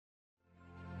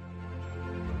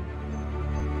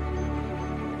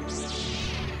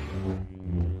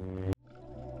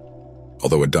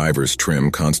Although a diver's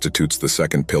trim constitutes the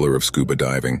second pillar of scuba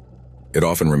diving, it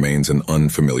often remains an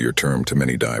unfamiliar term to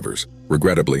many divers.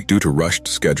 Regrettably, due to rushed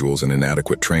schedules and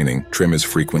inadequate training, trim is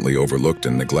frequently overlooked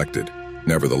and neglected.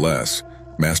 Nevertheless,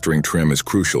 mastering trim is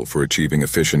crucial for achieving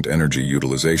efficient energy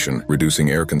utilization,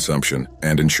 reducing air consumption,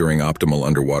 and ensuring optimal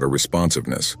underwater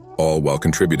responsiveness, all while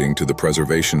contributing to the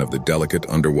preservation of the delicate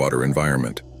underwater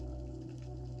environment.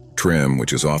 Trim,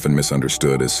 which is often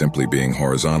misunderstood as simply being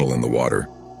horizontal in the water,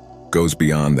 goes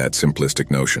beyond that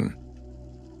simplistic notion.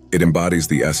 It embodies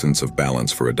the essence of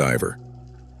balance for a diver.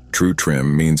 True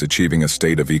trim means achieving a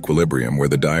state of equilibrium where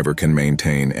the diver can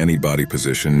maintain any body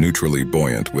position neutrally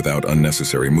buoyant without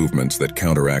unnecessary movements that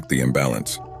counteract the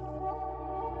imbalance.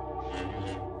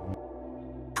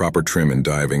 Proper trim in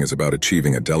diving is about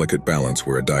achieving a delicate balance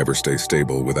where a diver stays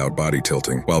stable without body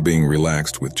tilting while being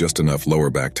relaxed with just enough lower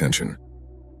back tension.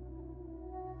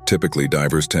 Typically,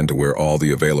 divers tend to wear all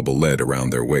the available lead around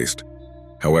their waist.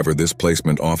 However, this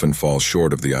placement often falls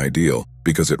short of the ideal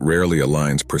because it rarely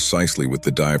aligns precisely with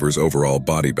the diver's overall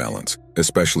body balance,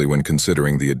 especially when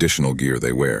considering the additional gear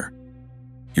they wear.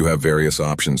 You have various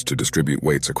options to distribute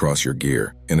weights across your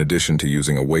gear. In addition to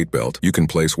using a weight belt, you can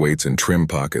place weights in trim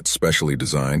pockets specially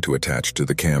designed to attach to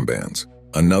the cam bands.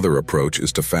 Another approach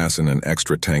is to fasten an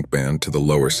extra tank band to the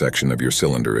lower section of your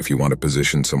cylinder if you want to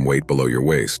position some weight below your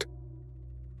waist.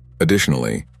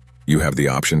 Additionally, you have the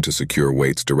option to secure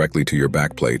weights directly to your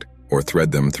backplate or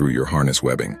thread them through your harness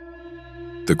webbing.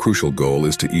 The crucial goal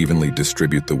is to evenly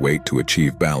distribute the weight to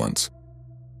achieve balance.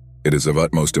 It is of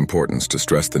utmost importance to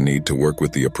stress the need to work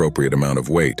with the appropriate amount of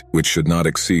weight, which should not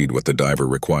exceed what the diver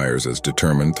requires as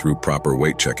determined through proper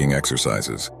weight-checking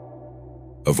exercises.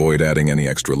 Avoid adding any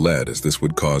extra lead, as this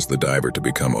would cause the diver to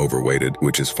become overweighted,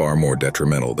 which is far more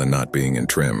detrimental than not being in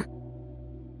trim.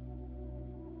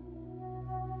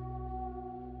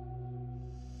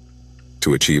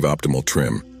 To achieve optimal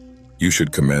trim, you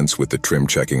should commence with the trim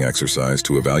checking exercise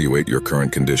to evaluate your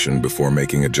current condition before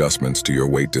making adjustments to your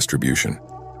weight distribution.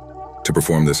 To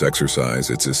perform this exercise,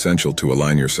 it's essential to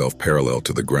align yourself parallel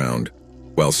to the ground,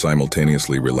 while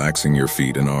simultaneously relaxing your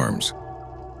feet and arms.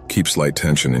 Keep slight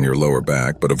tension in your lower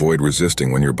back, but avoid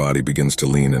resisting when your body begins to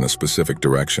lean in a specific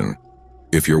direction.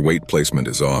 If your weight placement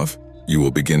is off, you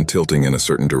will begin tilting in a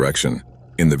certain direction.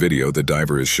 In the video, the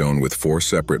diver is shown with 4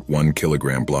 separate 1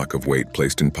 kilogram block of weight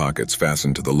placed in pockets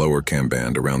fastened to the lower cam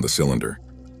band around the cylinder.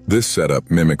 This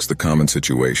setup mimics the common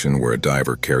situation where a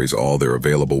diver carries all their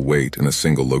available weight in a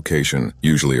single location,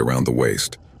 usually around the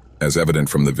waist. As evident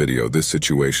from the video, this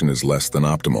situation is less than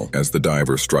optimal, as the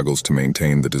diver struggles to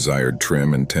maintain the desired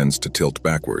trim and tends to tilt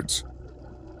backwards.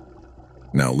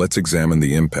 Now let's examine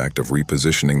the impact of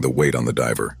repositioning the weight on the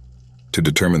diver. To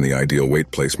determine the ideal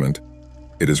weight placement,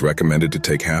 it is recommended to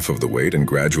take half of the weight and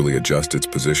gradually adjust its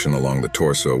position along the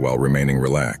torso while remaining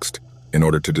relaxed, in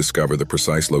order to discover the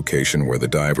precise location where the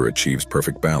diver achieves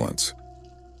perfect balance.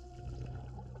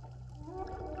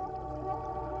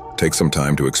 Take some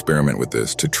time to experiment with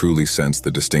this to truly sense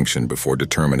the distinction before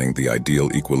determining the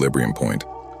ideal equilibrium point.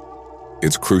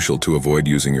 It's crucial to avoid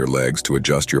using your legs to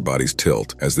adjust your body's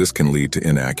tilt, as this can lead to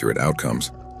inaccurate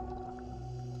outcomes.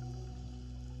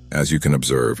 As you can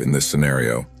observe in this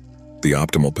scenario, the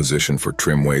optimal position for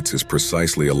trim weights is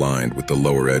precisely aligned with the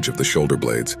lower edge of the shoulder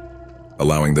blades,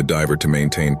 allowing the diver to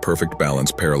maintain perfect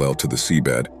balance parallel to the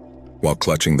seabed while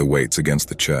clutching the weights against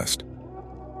the chest.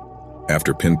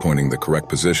 After pinpointing the correct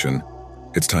position,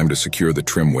 it's time to secure the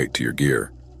trim weight to your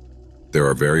gear. There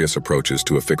are various approaches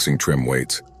to affixing trim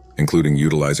weights, including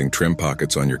utilizing trim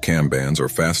pockets on your cam bands or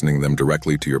fastening them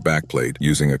directly to your backplate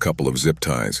using a couple of zip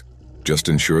ties. Just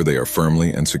ensure they are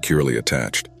firmly and securely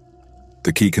attached.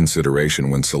 The key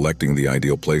consideration when selecting the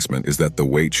ideal placement is that the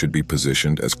weight should be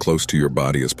positioned as close to your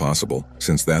body as possible,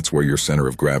 since that's where your center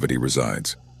of gravity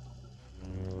resides.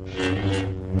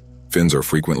 Fins are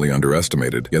frequently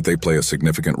underestimated, yet they play a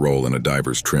significant role in a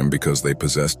diver's trim because they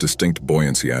possess distinct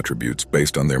buoyancy attributes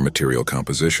based on their material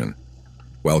composition.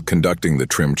 While conducting the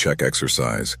trim check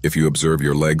exercise, if you observe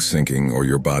your legs sinking or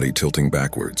your body tilting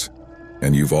backwards,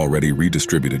 and you've already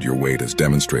redistributed your weight as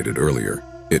demonstrated earlier,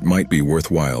 it might be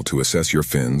worthwhile to assess your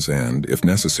fins and, if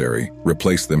necessary,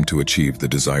 replace them to achieve the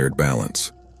desired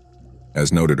balance.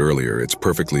 As noted earlier, it's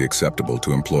perfectly acceptable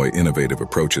to employ innovative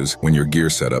approaches when your gear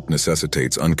setup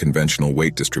necessitates unconventional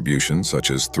weight distribution, such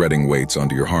as threading weights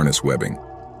onto your harness webbing,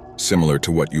 similar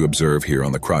to what you observe here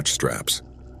on the crotch straps.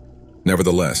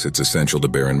 Nevertheless, it's essential to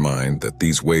bear in mind that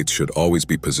these weights should always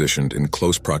be positioned in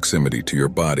close proximity to your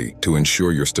body to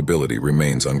ensure your stability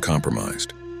remains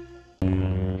uncompromised.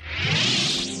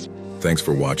 Thanks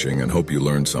for watching and hope you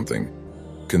learned something.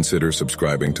 Consider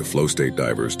subscribing to FlowState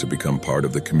Divers to become part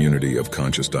of the community of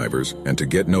conscious divers and to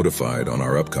get notified on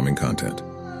our upcoming content.